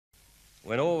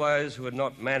when all those who had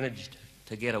not managed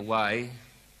to get away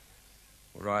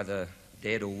were either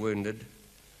dead or wounded,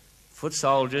 foot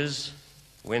soldiers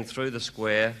went through the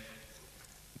square,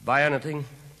 bayoneting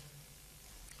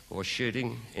or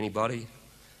shooting anybody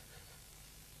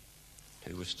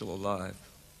who was still alive.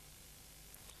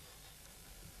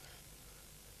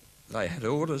 They had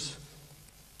orders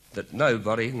that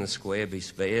nobody in the square be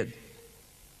spared,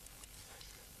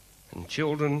 and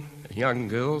children and young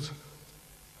girls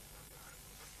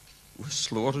were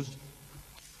slaughtered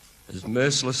as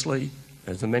mercilessly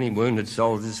as the many wounded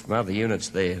soldiers from other units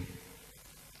there.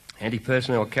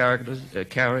 Anti-personnel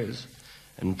carriers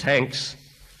and tanks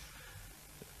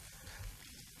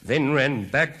then ran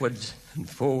backwards and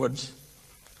forwards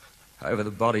over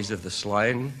the bodies of the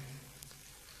slain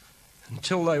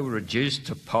until they were reduced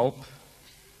to pulp,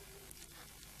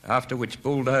 after which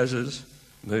bulldozers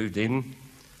moved in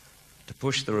to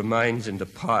push the remains into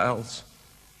piles,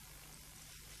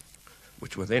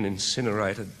 which were then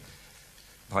incinerated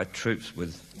by troops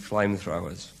with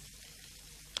flamethrowers.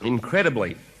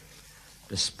 Incredibly,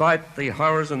 despite the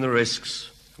horrors and the risks,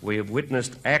 we have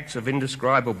witnessed acts of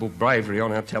indescribable bravery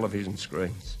on our television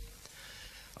screens.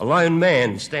 A lone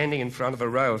man standing in front of a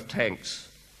row of tanks,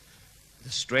 the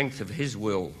strength of his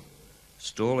will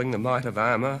stalling the might of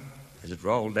armour as it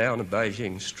rolled down a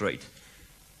Beijing street.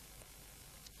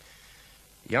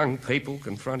 Young people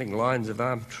confronting lines of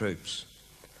armed troops,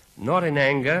 not in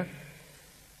anger,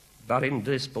 but in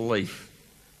disbelief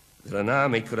that an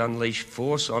army could unleash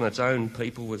force on its own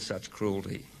people with such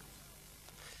cruelty.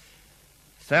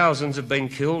 Thousands have been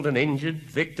killed and injured,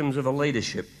 victims of a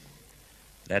leadership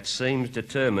that seems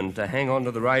determined to hang on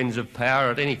to the reins of power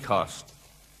at any cost,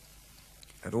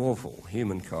 at awful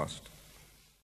human cost.